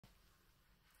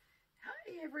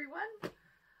everyone,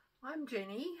 I'm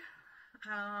Jenny,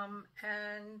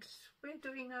 and we're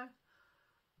doing a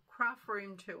craft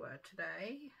room tour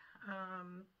today.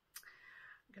 I'm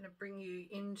going to bring you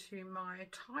into my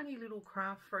tiny little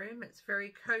craft room. It's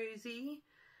very cozy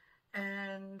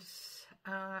and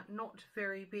not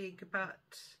very big, but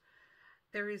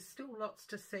there is still lots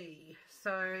to see.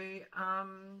 So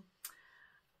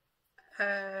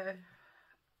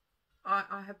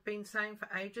I have been saying for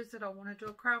ages that I want to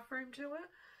do a craft room tour,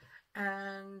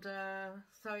 and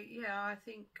so yeah, I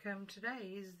think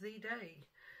today is the day.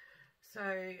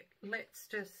 So let's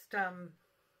just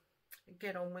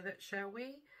get on with it, shall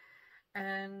we?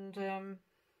 And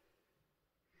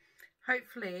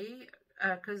hopefully,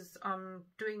 because I'm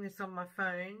doing this on my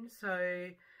phone, so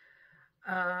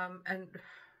and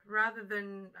rather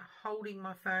than holding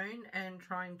my phone and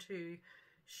trying to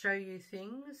show you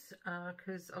things,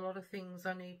 because a lot of things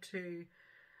I need to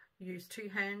use two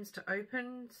hands to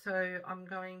open, so I'm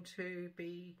going to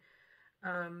be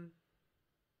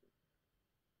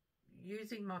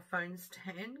using my phone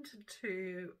stand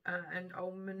to and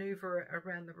I'll maneuver it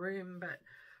around the room, but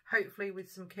hopefully with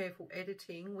some careful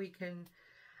editing we can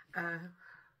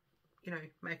you know,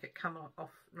 make it come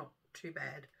off not too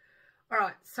bad. All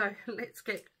right, so let's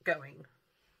get going.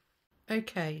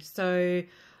 Okay, so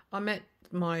I'm at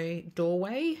my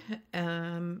doorway,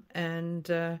 and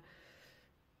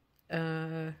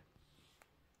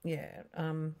yeah,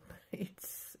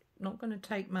 it's not going to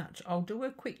take much. I'll do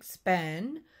a quick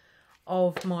span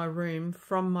of my room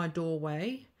from my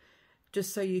doorway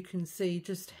just so you can see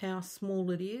just how small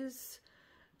it is.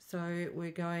 So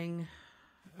we're going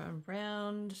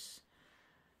around.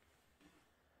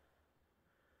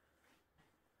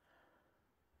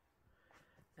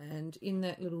 And in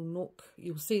that little nook,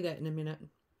 you'll see that in a minute.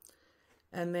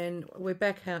 And then we're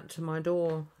back out to my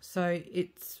door. So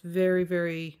it's very,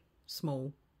 very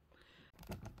small.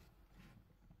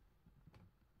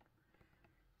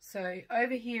 So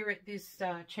over here at this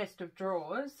chest of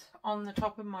drawers, on the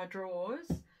top of my drawers,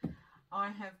 I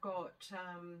have got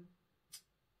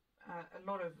a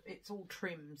lot of, it's all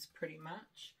trims pretty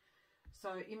much.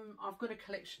 So I've got a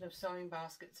collection of sewing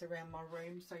baskets around my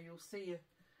room, so you'll see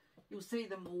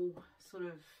them all sort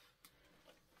of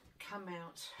come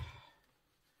out.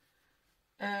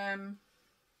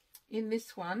 In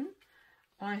this one,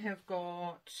 I have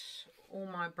got all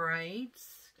my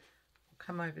braids. I'll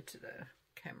come over to the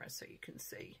camera so you can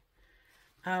see.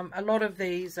 A lot of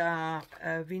these are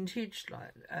vintage,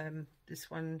 like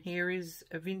this one here is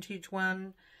a vintage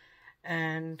one,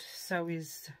 and so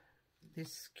is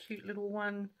this cute little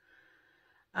one.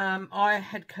 I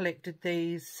had collected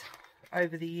these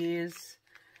over the years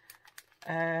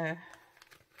when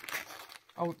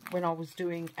I was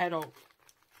doing adult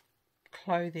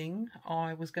clothing.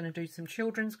 I was going to do some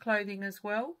children's clothing as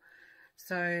well,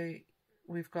 so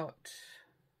we've got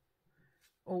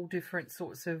all different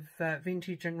sorts of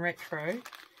vintage and retro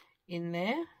in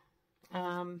there.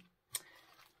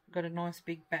 Got a nice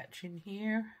big batch in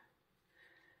here.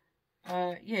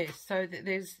 Yeah, so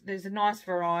there's a nice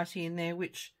variety in there,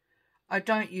 which I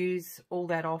don't use all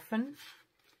that often.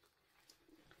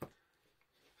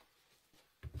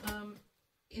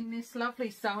 In this lovely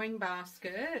sewing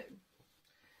basket,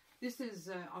 this is,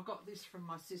 I got this from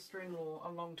my sister-in-law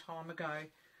a long time ago.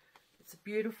 It's a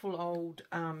beautiful old,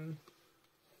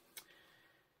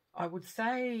 I would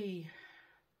say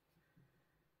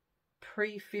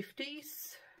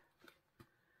pre-50s,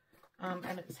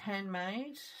 and it's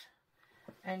handmade.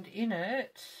 And in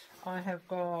it, I have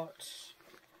got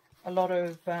a lot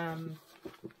of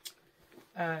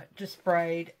just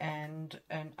braid and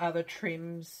other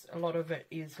trims. A lot of it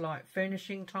is like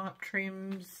furnishing type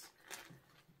trims.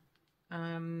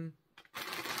 I've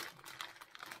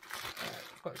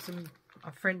got some,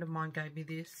 a friend of mine gave me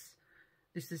this.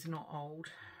 This is not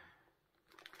old.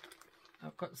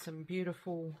 I've got some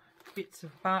beautiful bits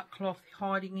of bark cloth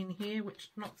hiding in here, which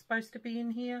is not supposed to be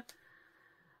in here,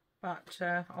 but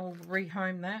I'll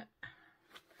rehome that.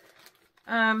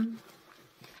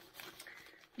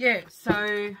 Yeah, so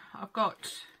I've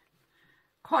got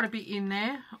quite a bit in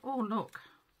there. Oh, look,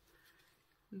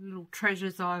 little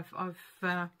treasures I've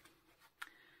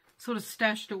sort of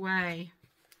stashed away.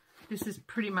 This is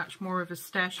pretty much more of a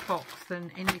stash box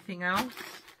than anything else,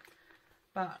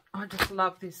 but I just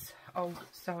love this old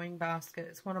sewing basket.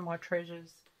 It's one of my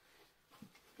treasures.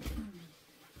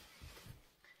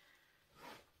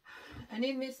 And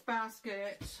in this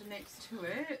basket next to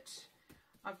it,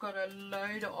 I've got a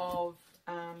load of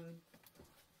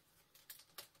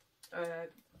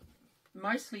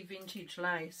mostly vintage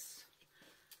lace.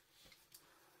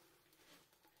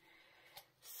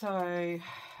 So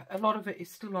a lot of it is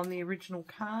still on the original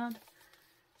card,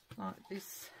 like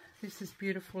this. This is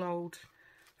beautiful old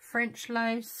French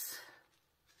lace,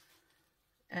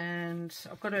 and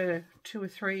I've got 2 or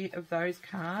 3 of those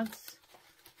cards,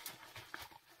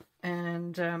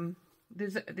 and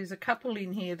there's a couple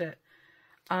in here that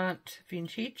aren't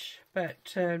vintage, but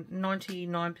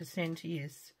 99%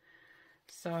 is.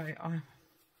 So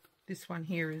this one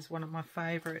here is one of my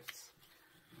favourites.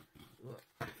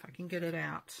 If I can get it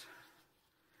out.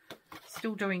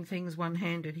 Still doing things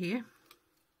one-handed here.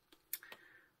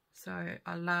 So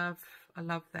I love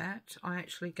that. I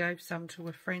actually gave some to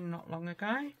a friend not long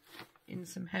ago in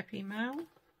some Happy Mail.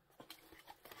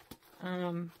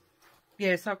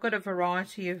 Yeah, so I've got a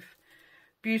variety of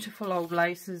beautiful old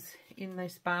laces in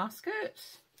this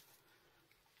basket.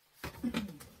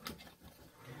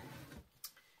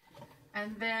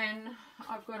 And then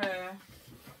I've got a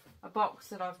box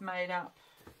that I've made up,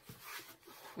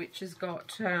 which has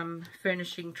got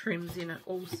furnishing trims in it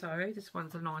also. This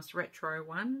one's a nice retro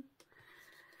one,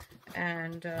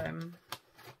 and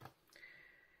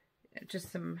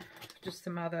just some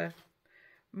other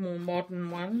more modern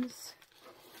ones.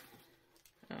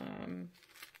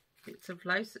 Bits of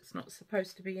lace that's not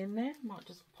supposed to be in there. Might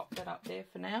just pop that up there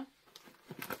for now.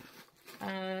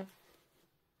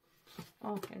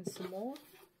 Oh, and some more.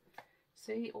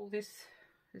 See, all this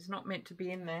is not meant to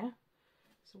be in there.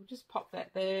 So we'll just pop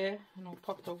that there, and I'll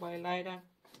pop it away later.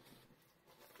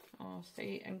 Oh,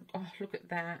 see, and oh, look at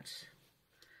that.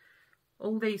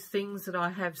 All these things that I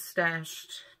have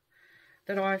stashed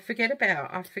that I forget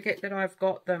about. I forget that I've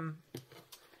got them.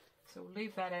 So we'll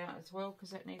leave that out as well,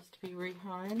 because that needs to be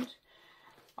rehomed.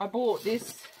 I bought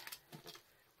this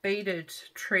beaded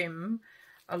trim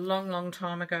a long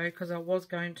time ago, because I was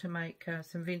going to make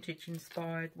some vintage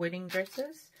inspired wedding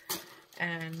dresses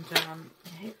and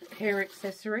hair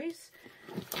accessories.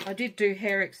 I did do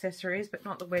hair accessories, but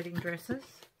not the wedding dresses.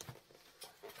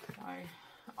 So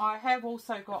I have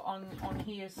also got on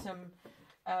here some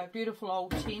beautiful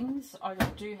old tins. I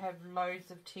do have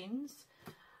loads of tins,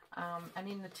 and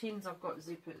in the tins I've got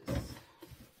zippers.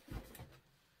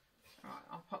 Right,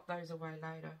 I'll pop those away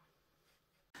later.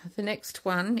 The next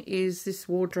one is this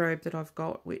wardrobe that I've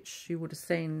got, which you would have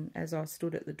seen as I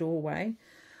stood at the doorway.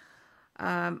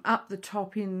 Up the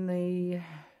top in the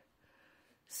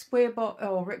square box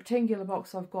or rectangular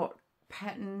box, I've got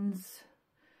patterns,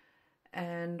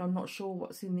 and I'm not sure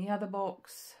what's in the other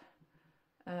box.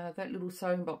 That little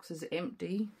sewing box is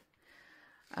empty.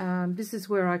 This is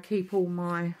where I keep all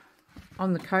my,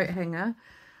 on the coat hanger,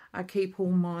 I keep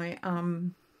all my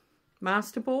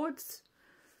masterboards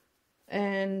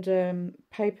and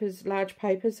papers, large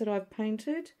papers that I've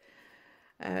painted.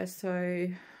 So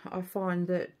I find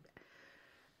that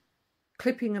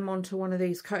clipping them onto one of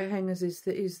these coat hangers is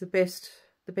the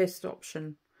best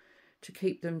option to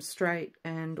keep them straight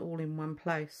and all in one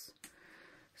place.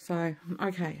 So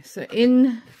okay, so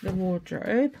in the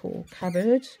wardrobe or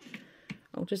cupboard,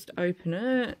 I'll just open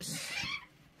it.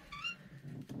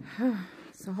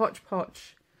 It's a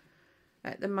hodgepodge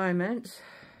at the moment.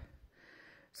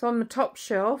 So on the top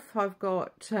shelf, I've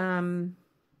got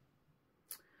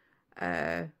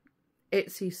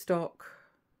Etsy stock,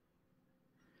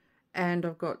 and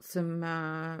I've got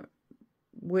some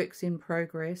works in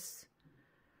progress.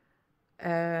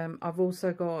 I've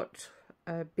also got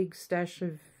a big stash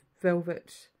of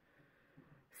velvet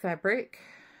fabric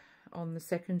on the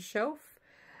second shelf,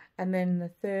 and then the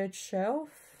third shelf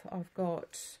I've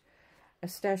got a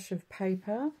stash of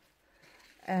paper,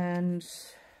 and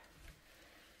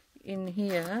in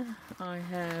here I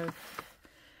have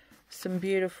some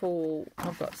beautiful,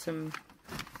 I've got some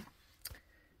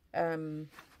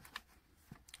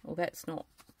well, that's not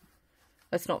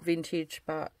vintage,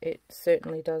 but it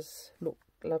certainly does look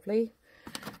lovely.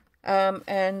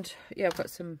 And yeah, I've got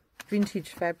some vintage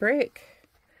fabric.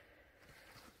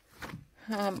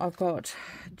 I've got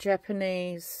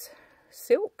Japanese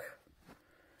silk,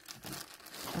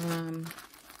 and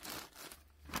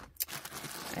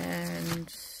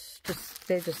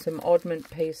they're just some oddment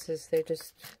pieces. They're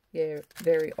just, yeah,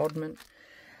 very oddment.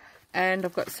 And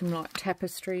I've got some like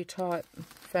tapestry type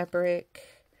fabric,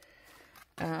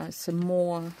 some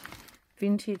more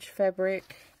vintage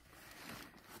fabric,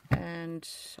 and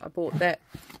I bought that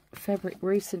fabric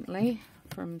recently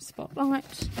from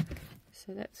Spotlight,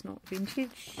 so that's not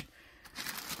vintage.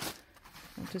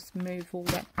 I'll just move all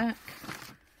that back.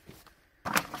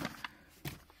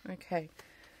 Okay,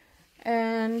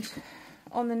 and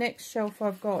on the next shelf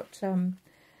I've got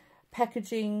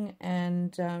packaging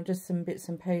and just some bits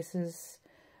and pieces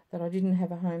that I didn't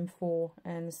have a home for,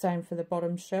 and the same for the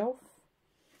bottom shelf.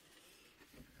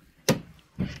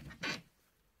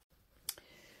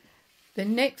 The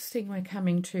next thing we're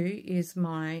coming to is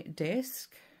my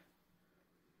desk,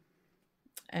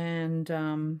 and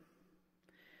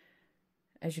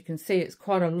as you can see, it's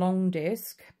quite a long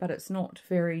desk, but it's not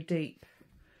very deep,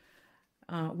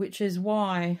 which is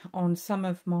why on some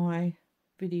of my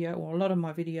video, or a lot of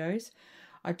my videos,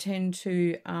 I tend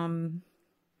to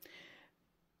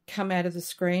come out of the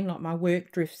screen, like my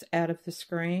work drifts out of the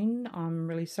screen. I'm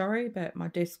really sorry, but my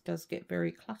desk does get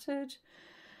very cluttered.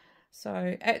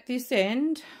 So at this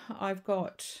end, I've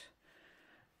got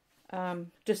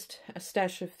just a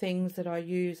stash of things that I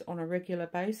use on a regular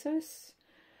basis.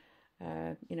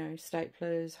 You know,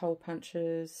 staplers, hole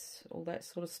punches, all that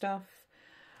sort of stuff.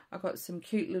 I've got some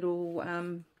cute little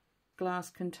glass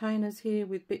containers here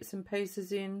with bits and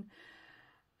pieces in.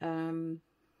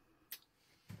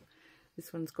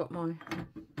 This one's got my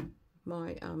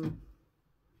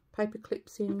paper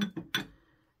clips in,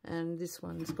 and this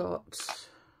one's got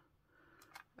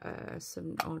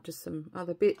just some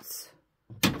other bits.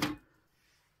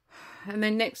 And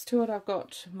then next to it I've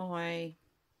got my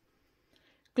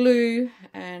glue,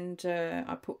 and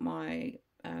I put my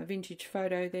vintage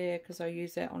photo there because I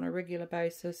use that on a regular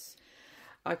basis.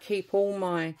 I keep all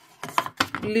my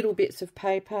little bits of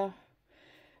paper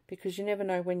because you never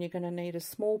know when you're going to need a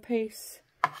small piece.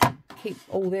 Keep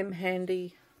all them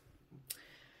handy.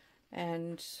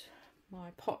 And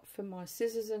my pot for my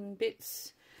scissors and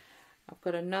bits. I've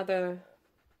got another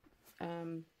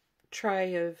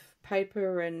tray of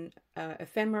paper and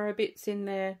ephemera bits in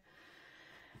there.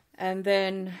 And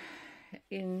then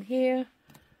in here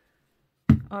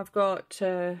I've got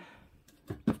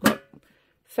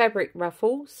fabric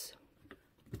ruffles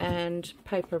and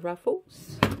paper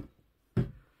ruffles.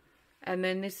 And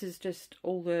then this is just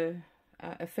all the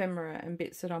ephemera and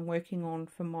bits that I'm working on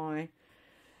for my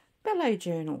ballet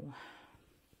journal.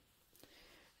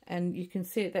 And you can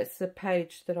see it, that's the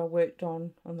page that I worked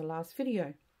on the last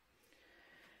video.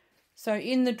 So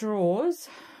in the drawers,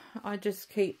 I just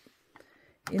keep,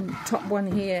 in the top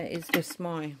one here is just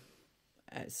my,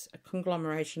 it's a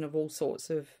conglomeration of all sorts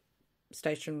of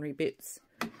stationery bits.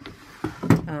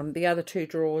 The other two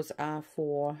drawers are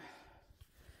for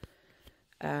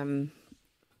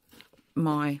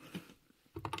my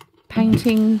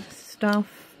painting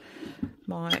stuff,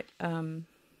 my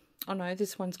oh no,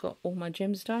 this one's got all my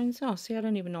gemstones. Oh, see, I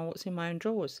don't even know what's in my own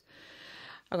drawers.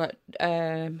 I got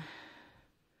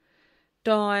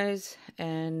dies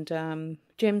and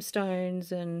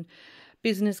gemstones and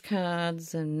business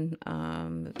cards and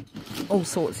all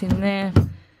sorts in there.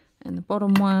 And the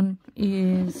bottom one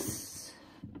is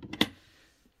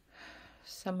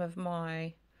some of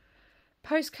my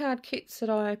postcard kits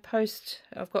that I've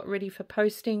got ready for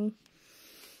posting,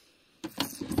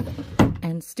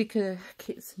 and sticker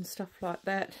kits and stuff like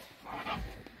that.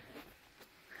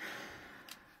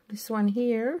 This one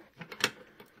here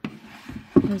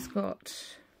has got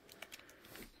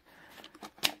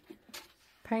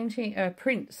painting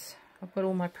prints. I've got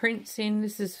all my prints in.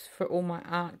 This is for all my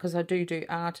art because I do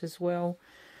art as well,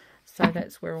 so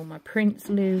that's where all my prints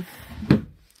live.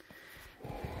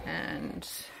 And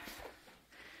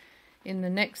in the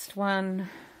next one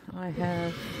I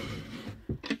have,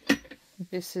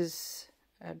 this is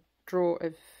a drawer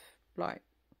of, like,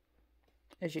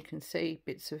 as you can see,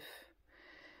 bits of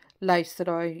lace that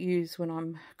I use when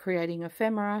I'm creating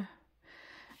ephemera.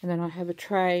 And then I have a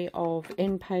tray of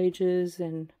end pages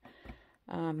and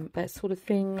that sort of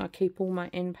thing. I keep all my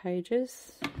end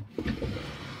pages.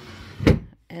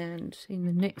 And in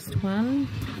the next one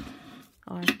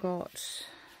I've got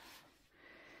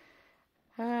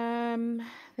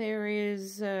there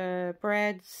is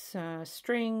Brad's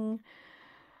string.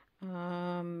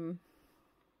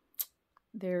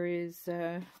 There is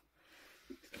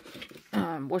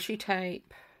washi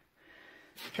tape.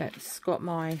 That's got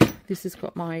my, this has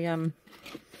got my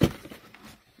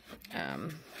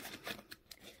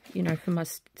you know, for my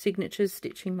signatures,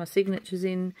 stitching my signatures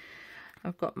in.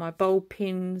 I've got my bulb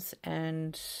pins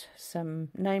and some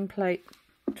nameplate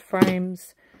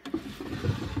frames.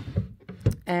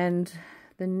 And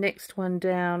the next one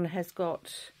down has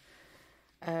got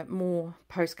more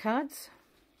postcards.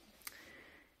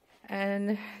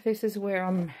 And this is where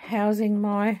I'm housing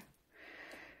my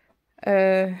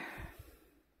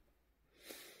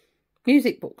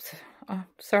music books. Oh,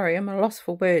 sorry, I'm at a loss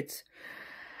for words.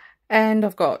 And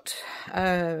I've got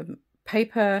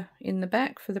paper in the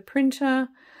back for the printer.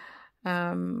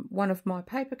 One of my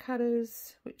paper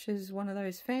cutters, which is one of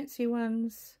those fancy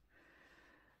ones.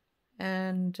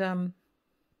 And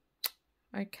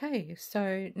okay,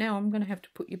 so now I'm going to have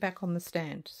to put you back on the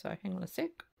stand. So hang on a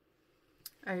sec.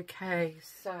 Okay,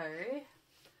 so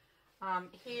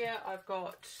Here I've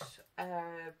got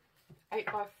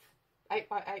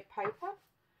 8x8 paper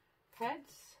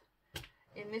pads.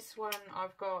 In this one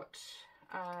I've got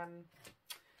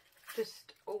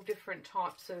just all different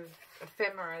types of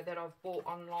ephemera that I've bought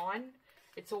online.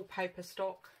 It's all paper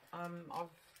stock. I've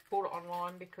bought it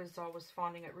online because I was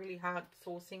finding it really hard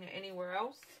sourcing it anywhere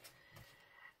else.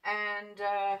 And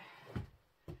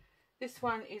this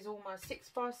one is all my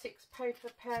 6x6 paper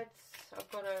pads. I've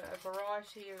got a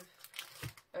variety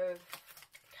of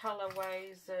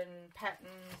colourways and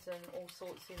patterns and all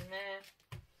sorts in there.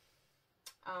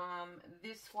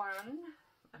 This one,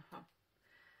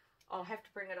 I'll have to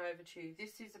bring it over to you.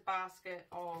 This is a basket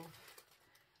of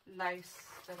lace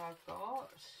that I've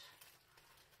got.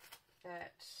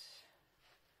 That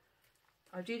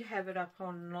I did have it up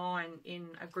online in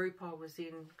a group I was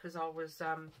in because I was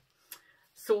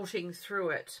sorting through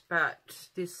it, but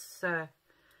this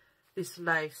this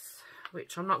lace,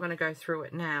 which I'm not going to go through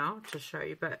it now to show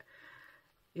you, but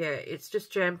yeah, it's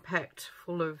just jam-packed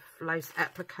full of lace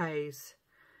appliques,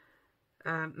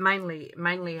 mainly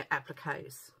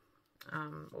appliques,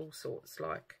 all sorts,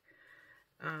 like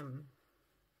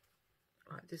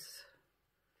this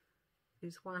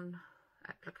is one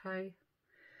applique.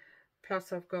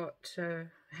 Plus I've got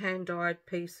hand-dyed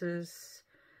pieces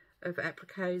of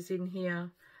appliques in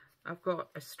here. I've got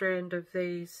a strand of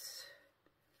these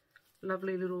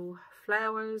lovely little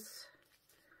flowers.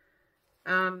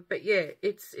 But yeah,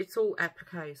 it's all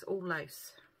appliques, all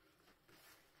lace.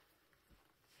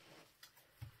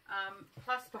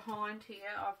 Plus behind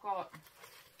here I've got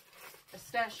a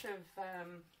stash of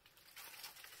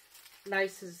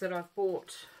laces that I've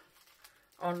bought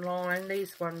online.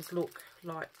 These ones look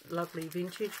like lovely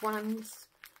vintage ones,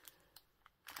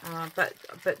 but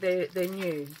they're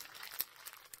new.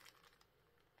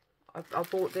 I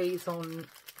bought these on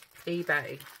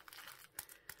eBay,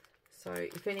 so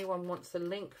if anyone wants a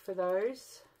link for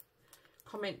those,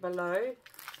 comment below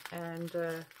and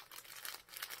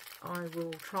I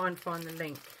will try and find the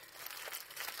link.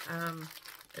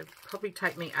 It'll probably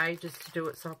take me ages to do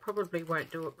it, so I probably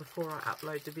won't do it before I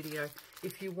upload the video.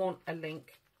 If you want a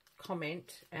link,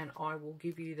 comment and I will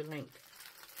give you the link.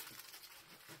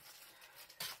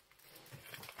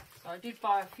 So I did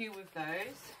buy a few of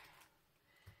those.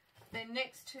 Then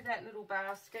next to that little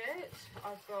basket,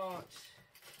 I've got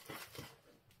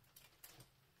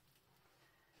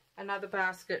another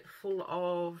basket full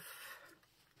of,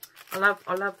 I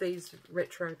love these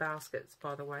retro baskets,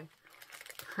 by the way.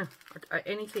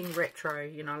 Anything retro,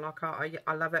 you know, like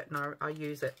I love it and I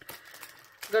use it.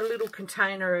 I've got a little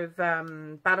container of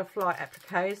butterfly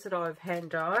appliques that I've hand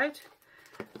dyed.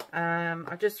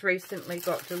 I just recently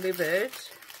got delivered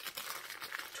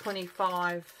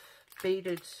 25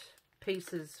 beaded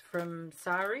pieces from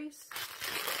saris,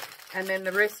 and then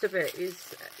the rest of it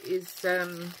is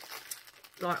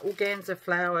like organza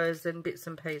flowers and bits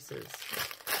and pieces.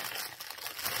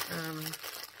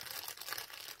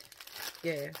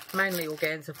 Yeah, mainly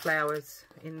organza flowers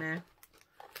in there.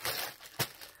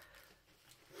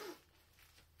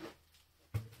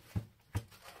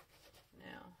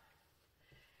 Now,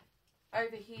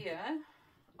 over here,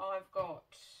 I've got,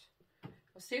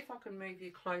 I'll see if I can move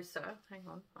you closer. Hang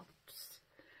on, I'll just,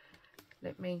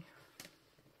 let me,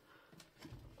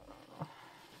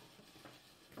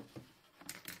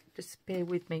 just bear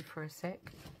with me for a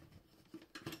sec.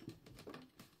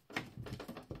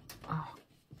 Oh.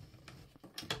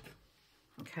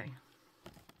 Okay,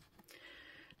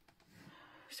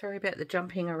 sorry about the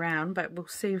jumping around, but we'll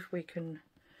see if we can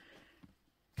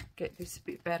get this a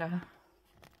bit better.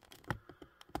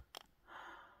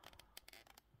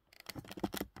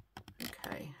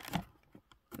 Okay,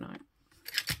 no,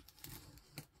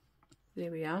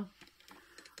 there we are.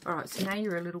 All right, so now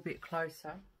you're a little bit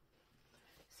closer.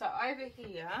 So over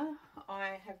here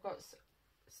I have got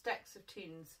stacks of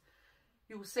tins.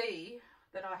 You'll see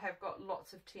that I have got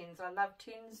lots of tins. I love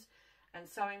tins and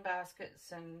sewing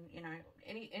baskets, and you know,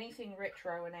 anything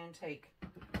retro and antique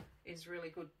is really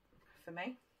good for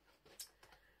me.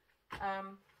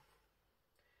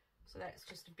 So that's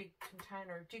just a big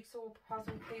container of jigsaw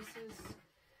puzzle pieces.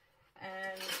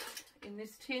 And in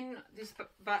this tin, this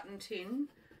button tin,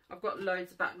 I've got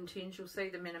loads of button tins, you'll see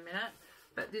them in a minute,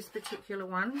 but this particular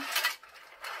one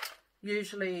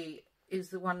usually is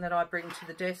the one that I bring to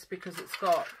the desk because it's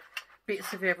got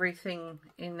bits of everything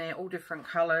in there, all different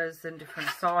colours and different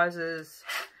sizes,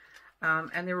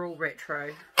 and they're all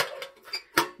retro.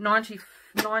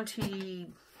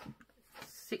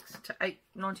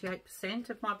 98%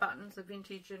 of my buttons are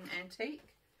vintage and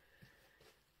antique.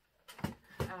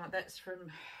 That's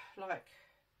from like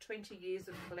 20 years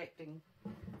of collecting.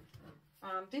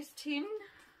 This tin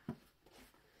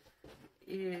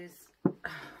is,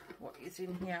 what is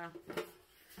in here?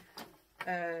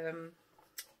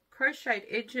 Crocheted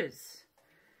edges,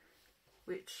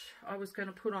 which I was going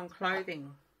to put on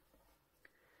clothing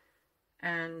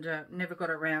and never got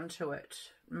around to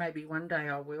it. Maybe one day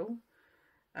I will.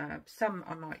 Some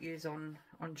I might use on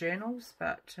journals,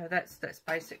 but that's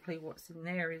basically what's in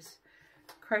there, is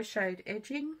crocheted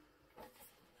edging.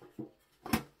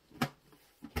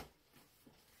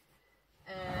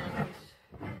 And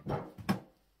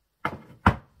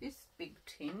this big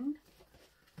tin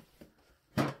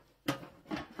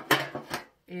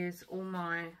is all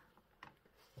my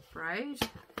braid.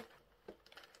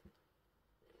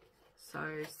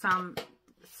 So some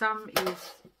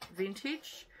is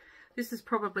vintage. This is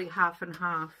probably half and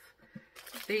half.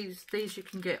 These you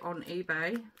can get on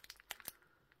eBay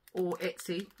or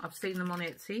Etsy. I've seen them on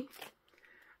Etsy.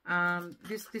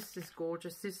 This is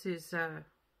gorgeous. This is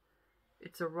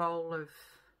it's a roll of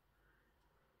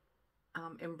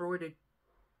embroidered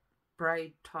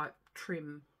braid type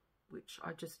trim, which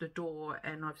I just adore,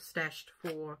 and I've stashed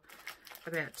for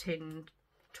about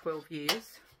 10-12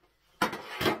 years.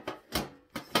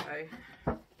 So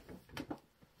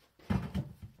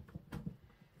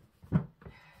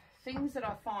things that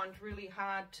I find really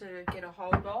hard to get a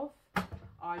hold of,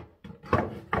 I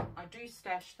do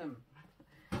stash them,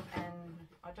 and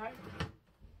I don't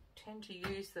tend to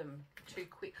use them too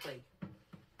quickly.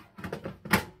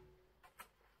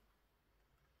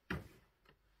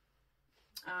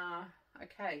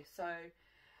 Okay, so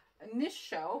in this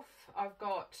shelf I've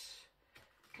got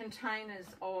containers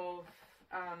of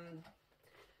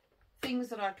things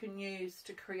that I can use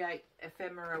to create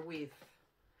ephemera with.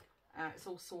 It's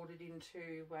all sorted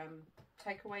into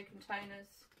takeaway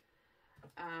containers.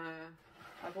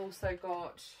 I've also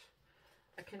got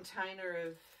a container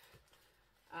of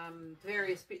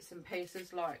various bits and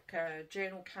pieces, like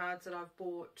journal cards that I've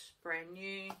bought brand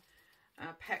new,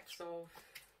 packs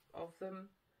of them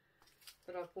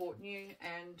that I've bought new,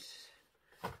 and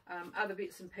other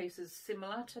bits and pieces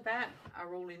similar to that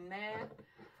are all in there.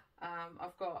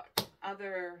 I've got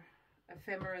other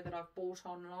ephemera that I've bought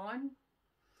online.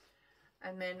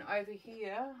 And then over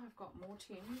here, I've got more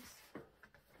tins.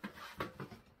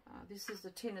 This is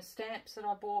a tin of stamps that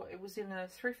I bought. It was in a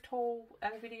thrift haul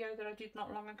video that I did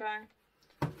not long ago.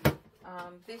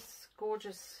 This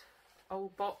gorgeous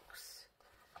old box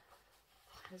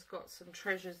has got some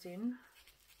treasures in.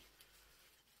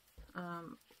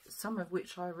 Some of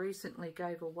which I recently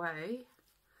gave away.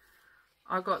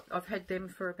 I've had them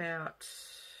for about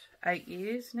 8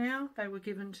 years now. They were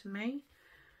given to me.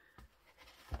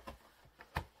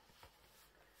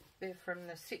 They're from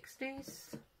the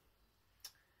 60s.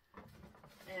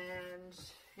 And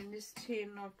in this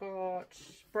tin I've got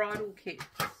bridal kits.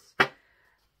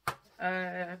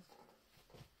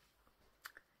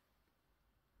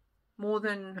 More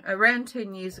than around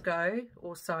 10 years ago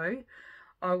or so,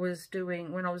 when I was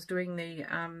doing the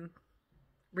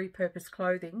repurposed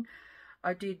clothing,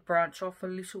 I did branch off a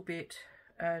little bit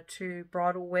to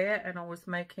bridal wear, and I was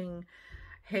making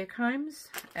hair combs,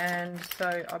 and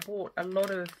so I bought a lot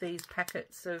of these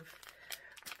packets of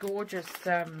gorgeous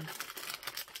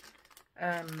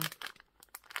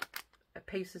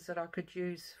pieces that I could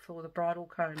use for the bridal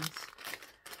combs,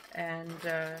 and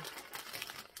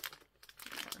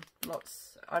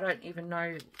lots. I don't even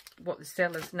know what the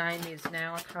seller's name is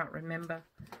now. I can't remember,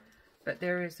 but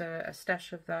there is a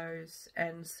stash of those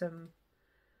and some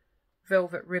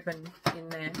velvet ribbon in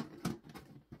there.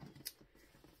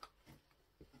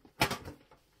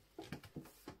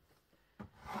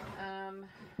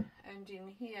 And in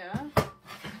here,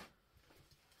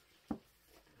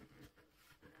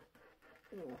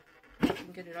 if I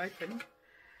can get it open,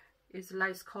 is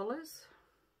lace collars.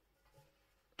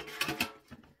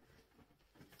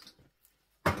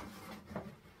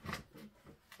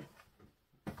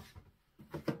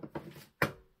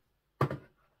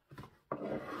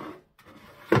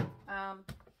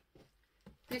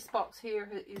 This box here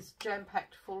is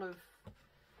jam-packed full of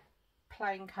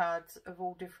playing cards of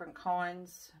all different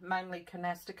kinds, mainly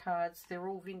canasta cards. They're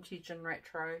all vintage and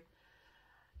retro,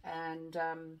 and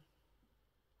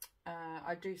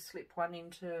I do slip one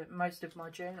into most of my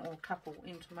journal, or a couple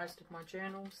into most of my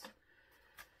journals.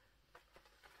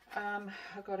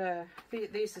 I've got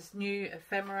this is new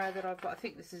ephemera that I've got. I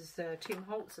think this is Tim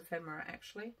Holtz ephemera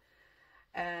actually,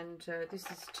 and this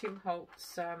is Tim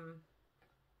Holtz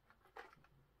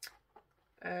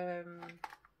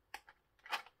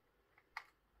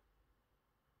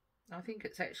I think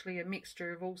it's actually a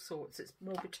mixture of all sorts. It's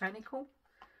more botanical.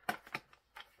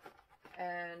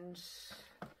 And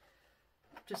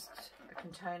just a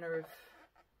container of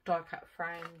die cut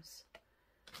frames,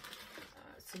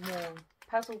 some more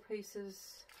puzzle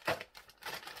pieces,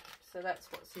 so that's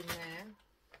what's in there.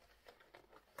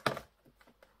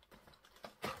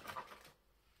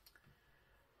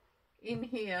 In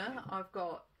here I've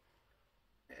got,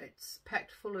 it's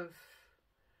packed full of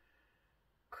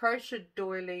crocheted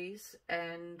doilies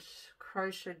and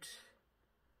crocheted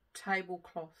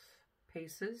tablecloth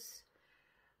pieces,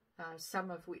 some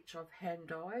of which I've hand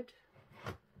dyed,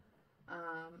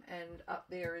 and up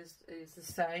there is the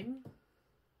same.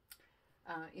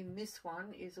 In this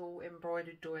one is all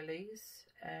embroidered doilies,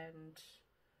 and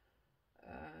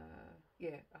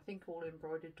yeah, I think all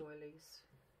embroidered doilies.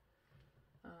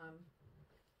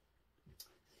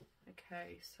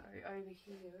 Okay, so over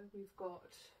here we've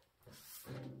got,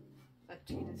 that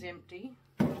tin is empty.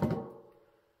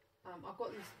 I've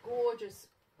got this gorgeous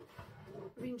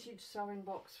vintage sewing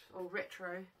box, or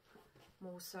retro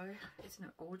more so, isn't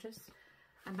it gorgeous?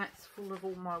 And that's full of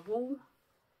all my wool.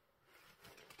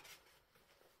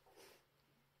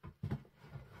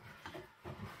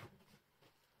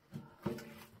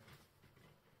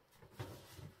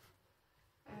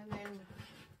 And then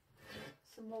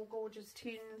some more gorgeous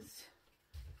tins.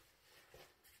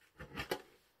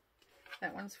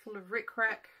 That one's full of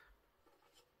rickrack.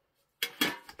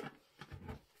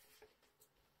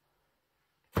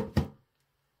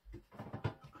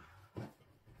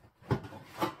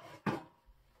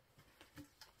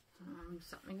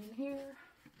 Something in here.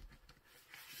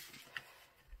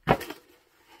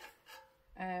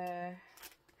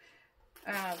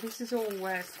 This is all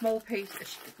small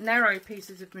pieces, narrow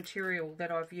pieces of material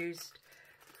that I've used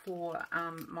for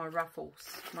my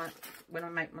ruffles, when I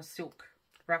make my silk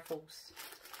ruffles,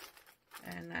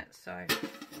 and that's, so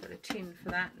I've got a tin for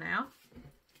that now.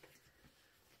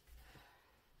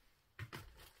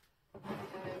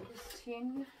 This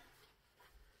tin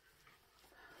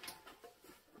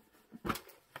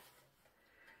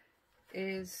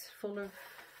is full of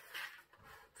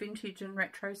vintage and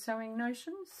retro sewing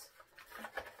notions.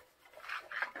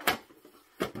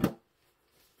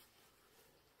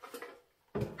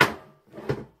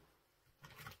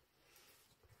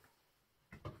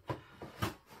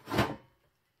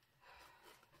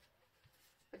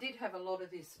 I did have a lot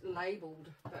of this labelled,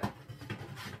 but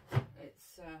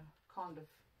it's kind of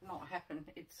not happened.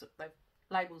 It's the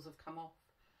labels have come off.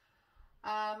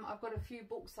 I've got a few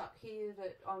books up here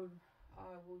that I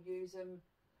will use them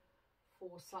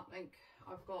for something.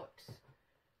 I've got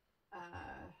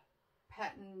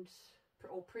patterned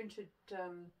or printed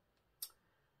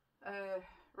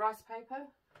rice paper,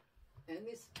 and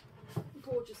this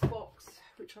gorgeous box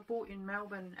which I bought in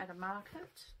Melbourne at a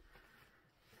market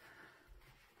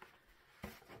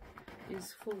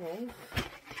is full of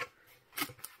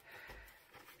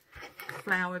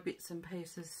flower bits and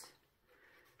pieces.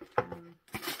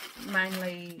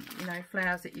 Mainly, you know,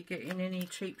 flowers that you get in any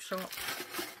cheap shop,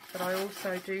 but I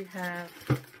also do have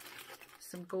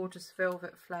some gorgeous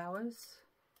velvet flowers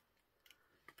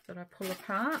that I pull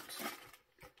apart.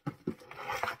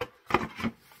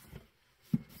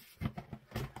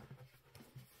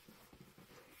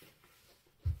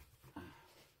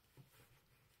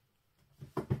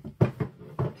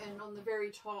 And on the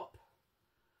very top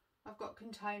I've got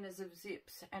containers of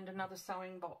zips and another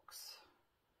sewing box.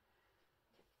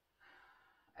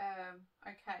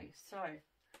 Okay, so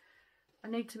I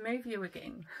need to move you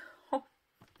again.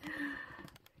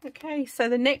 Okay, so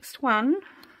the next one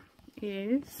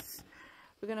is,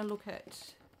 we're going to look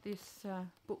at this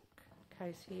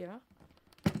bookcase here.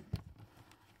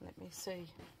 Let me see.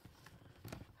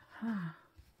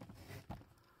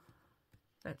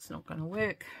 That's not going to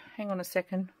work. Hang on a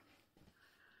second.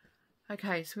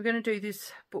 Okay, so we're going to do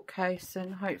this bookcase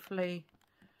and hopefully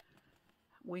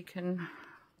we can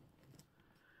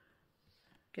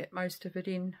get most of it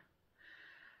in.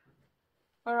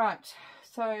 Alright,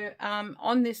 so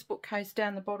on this bookcase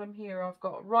down the bottom here, I've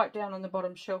got, right down on the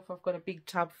bottom shelf, I've got a big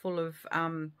tub full of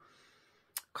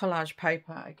collage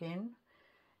paper again.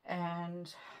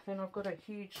 And then I've got a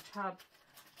huge tub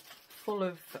full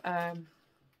of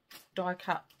die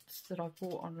cuts that I've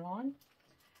bought online.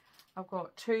 I've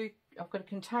got a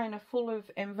container full of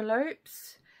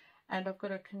envelopes, and I've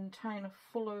got a container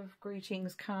full of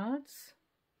greetings cards.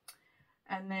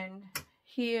 And then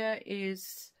here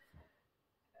is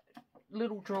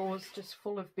little drawers just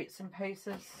full of bits and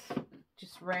pieces,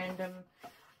 just random.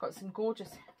 Got some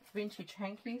gorgeous vintage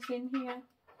hankies in here.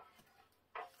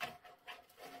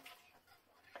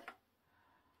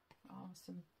 Oh,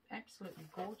 some absolutely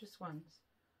gorgeous ones.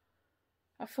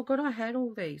 I forgot I had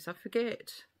all these. I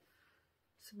forget.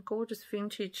 Some gorgeous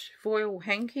vintage voile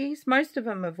hankies. Most of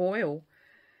them are voile.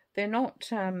 They're not,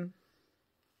 that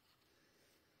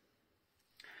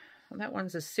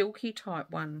one's a silky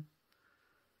type one.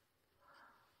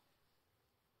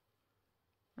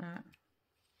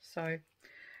 So,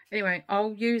 anyway,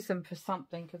 I'll use them for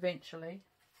something eventually.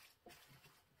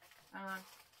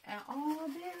 Oh,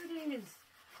 there it is.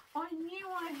 I knew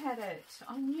I had it.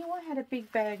 I knew I had a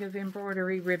big bag of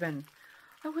embroidery ribbon.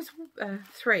 I was,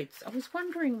 threads. I was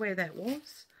wondering where that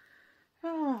was.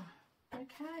 Oh,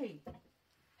 okay.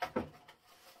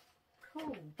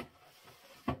 Cool.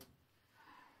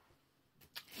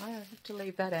 I have to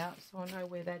leave that out so I know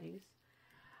where that is.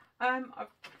 I've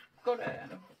got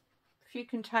a few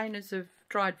containers of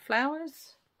dried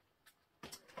flowers.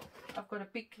 I've got a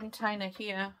big container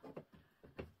here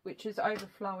which is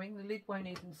overflowing. The lid won't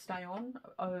even stay on,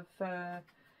 of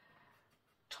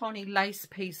tiny lace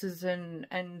pieces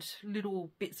and little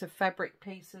bits of fabric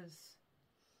pieces.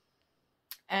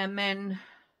 And then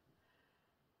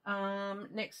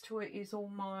next to it is all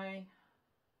my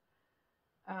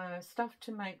stuff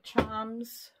to make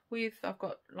charms with. I've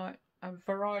got like a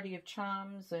variety of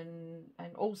charms and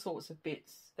all sorts of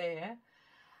bits there.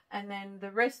 And then the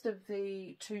rest of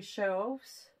the two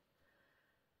shelves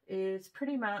is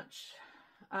pretty much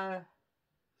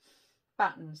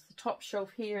buttons. The top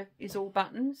shelf here is all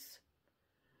buttons,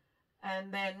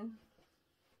 and then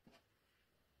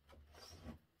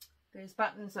there's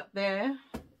buttons up there,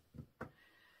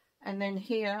 and then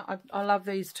here I love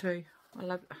these two. I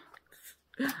love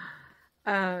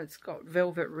it's got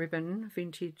velvet ribbon,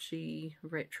 vintagey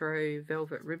retro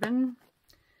velvet ribbon,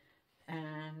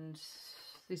 and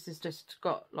this has just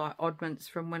got like oddments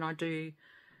from when I do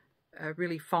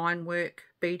really fine work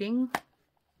beading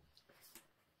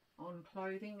on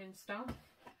clothing and stuff.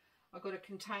 I've got a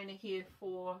container here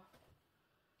for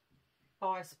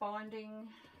bias binding.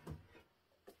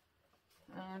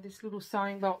 This little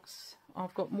sewing box,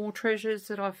 I've got more treasures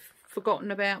that I've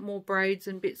forgotten about, more braids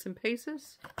and bits and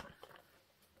pieces.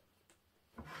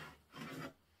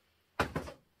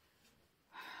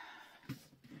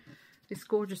 This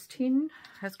gorgeous tin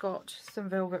has got some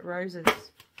velvet roses.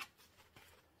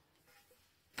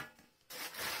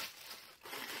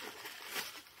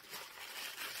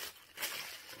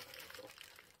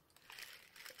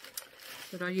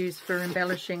 That I use for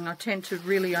embellishing. I tend to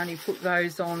really only put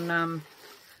those on,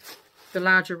 the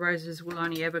larger roses will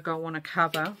only ever go on a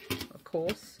cover, of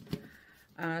course.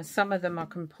 Some of them I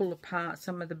can pull apart,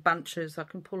 some of the bunches I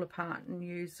can pull apart and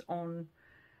use on,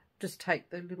 just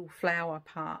take the little flower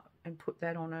part and put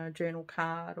that on a journal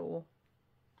card or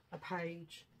a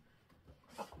page.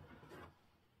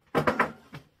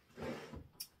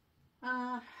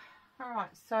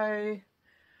 Alright, so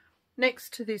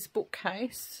next to this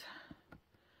bookcase,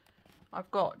 I've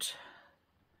got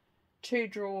two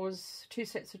drawers, two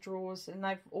sets of drawers, and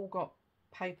they've all got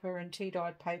paper and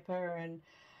tea-dyed paper and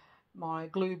my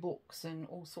glue books and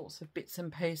all sorts of bits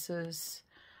and pieces.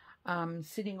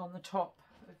 Sitting on the top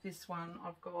of this one,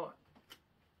 I've got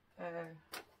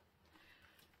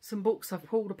some books I've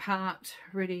pulled apart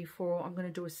ready for, I'm going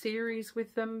to do a series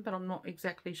with them, but I'm not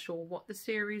exactly sure what the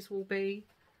series will be.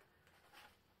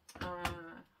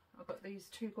 I've got these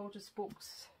two gorgeous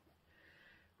books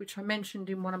which I mentioned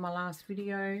in one of my last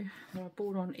videos that I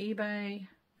bought on eBay.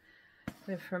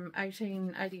 They're from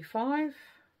 1885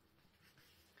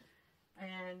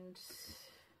 and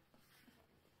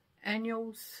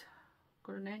annuals.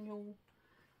 Got an annual.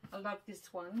 I love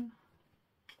this one.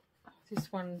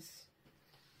 This one's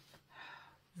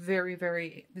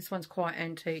very, this one's quite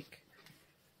antique.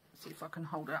 Let's see if I can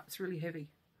hold it up. It's really heavy.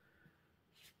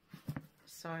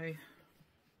 So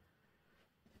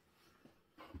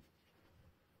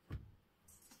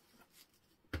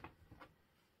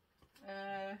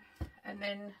and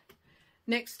then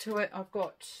next to it I've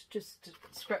got just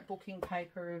scrapbooking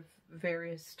paper of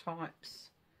various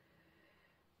types,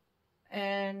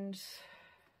 and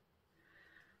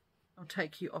I'll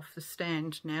take you off the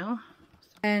stand now.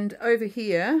 And over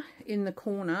here in the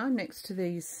corner next to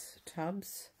these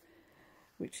tubs,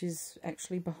 which is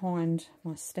actually behind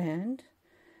my stand,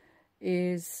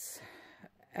 is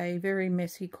a very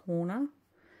messy corner.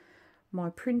 My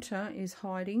printer is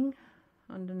hiding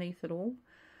underneath it all,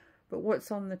 but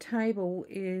what's on the table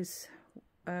is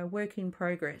a work in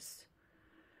progress.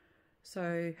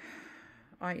 So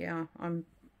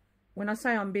when I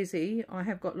say I'm busy, I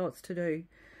have got lots to do.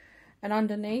 And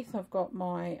underneath I've got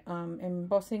my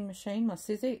embossing machine, my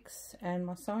Sizzix, and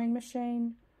my sewing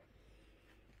machine,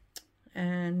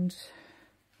 and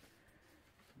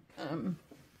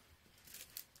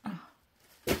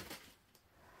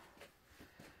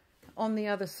on the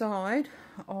other side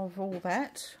of all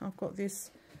that, I've got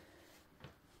this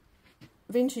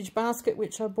vintage basket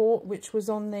which I bought, which was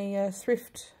on the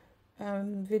thrift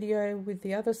video with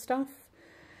the other stuff,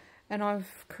 and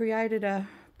I've created a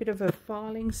bit of a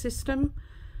filing system,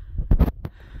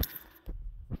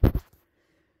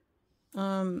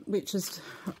 which is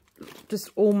just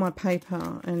all my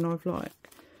paper, and I've like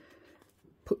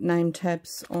put name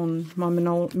tabs on my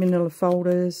manila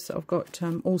folders. I've got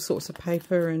all sorts of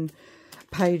paper and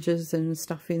pages and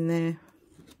stuff in there.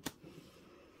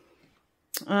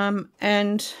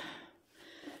 And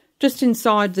just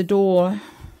inside the door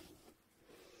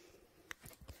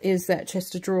is that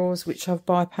chest of drawers, which I've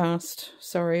bypassed.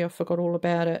 Sorry, I forgot all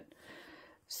about it.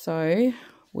 So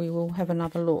we will have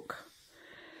another look.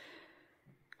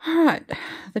 Alright,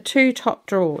 the two top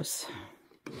drawers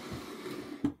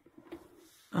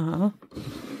are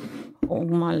all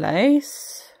my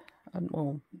lace.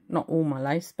 Well, not all my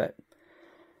lace, but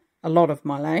a lot of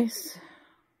my lace.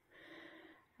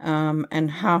 And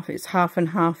it's half and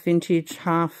half vintage,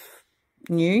 half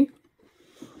new.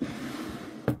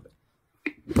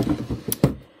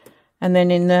 And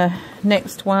then in the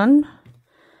next one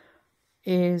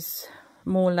is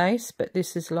more lace, but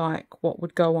this is like what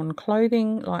would go on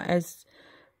clothing, like as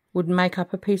would make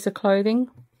up a piece of clothing.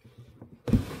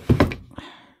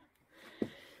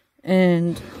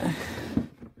 And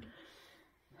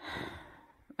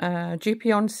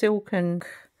Dupion silk and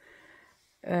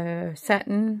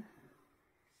satin.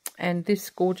 And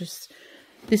this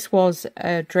was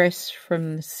a dress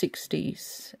from the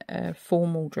 60s, a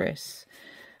formal dress,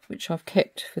 which I've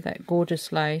kept for that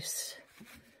gorgeous lace.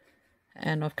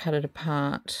 And I've cut it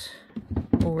apart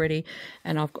already.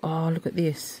 And oh, look at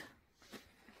this.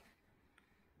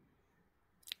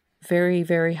 Very,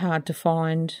 very hard to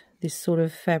find this sort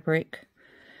of fabric.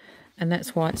 And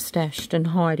that's why it's stashed and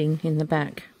hiding in the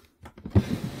back.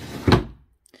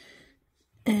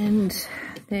 And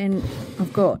then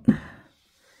I've got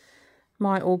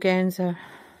my organza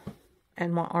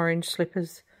and my orange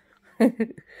slippers.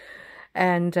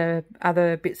 And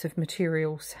other bits of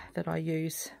materials that I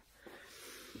use.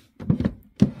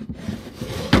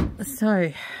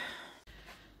 So,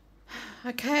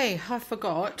 okay, I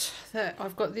forgot that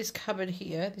I've got this cupboard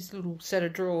here, this little set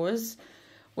of drawers,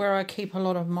 where I keep a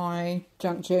lot of my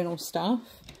junk journal stuff.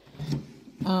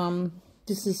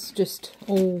 This is just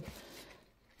all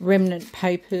remnant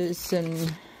papers,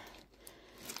 and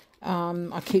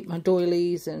I keep my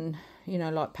doilies and, you know,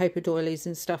 like paper doilies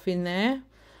and stuff in there.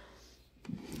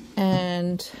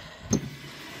 And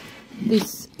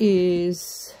this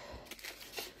is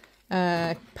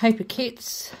paper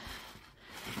kits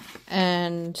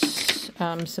and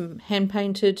some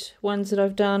hand-painted ones that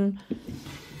I've done.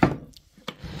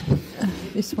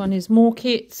 This one is more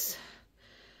kits.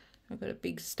 I've got a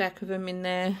big stack of them in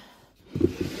there.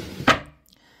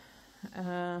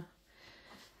 And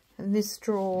this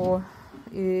drawer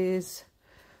is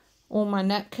all my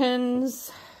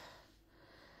napkins.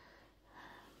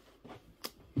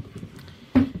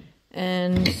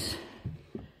 And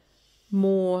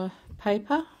more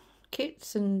paper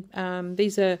kits, and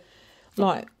these are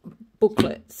like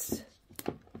booklets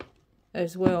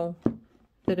as well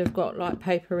that have got like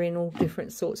paper in, all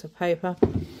different sorts of paper,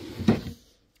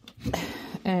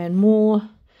 and more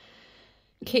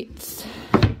kits.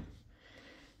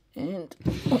 And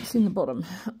what's in the bottom?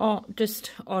 Oh,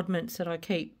 just oddments that I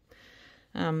keep,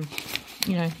 you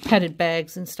know, padded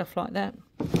bags and stuff like that.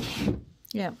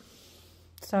 Yeah,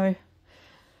 so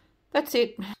that's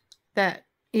it. That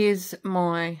is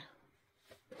my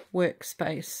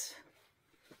workspace.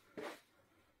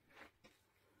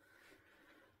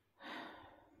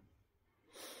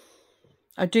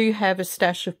 I do have a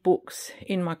stash of books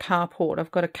in my carport.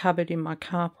 I've got a cupboard in my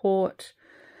carport.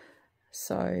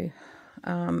 So,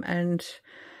 and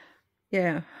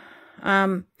yeah,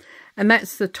 and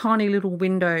that's the tiny little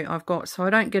window I've got. So I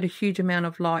don't get a huge amount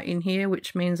of light in here,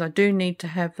 which means I do need to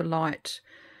have the light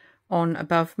on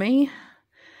above me.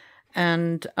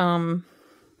 And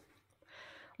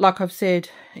like I've said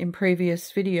in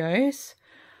previous videos,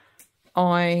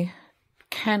 I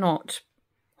cannot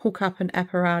hook up an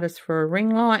apparatus for a ring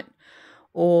light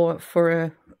or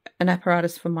for an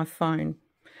apparatus for my phone.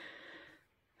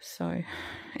 So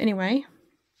anyway,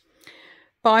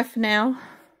 bye for now.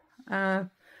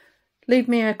 Leave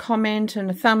me a comment and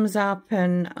a thumbs up,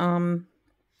 and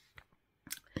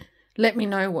let me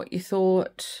know what you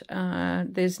thought.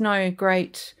 There's no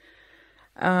great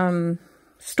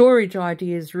storage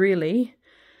ideas really.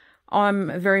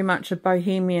 I'm very much a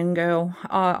bohemian girl.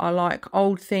 I like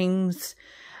old things,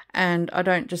 and I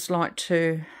don't just like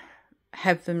to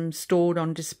have them stored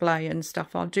on display and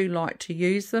stuff. I do like to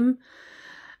use them,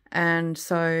 and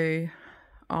so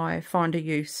I find a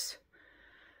use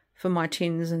for my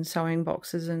tins and sewing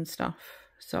boxes and stuff.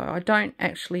 So I don't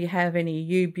actually have any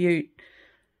U-Butte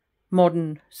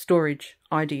modern storage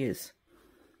ideas.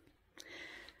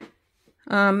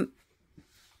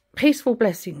 Peaceful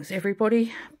blessings,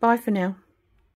 everybody. Bye for now.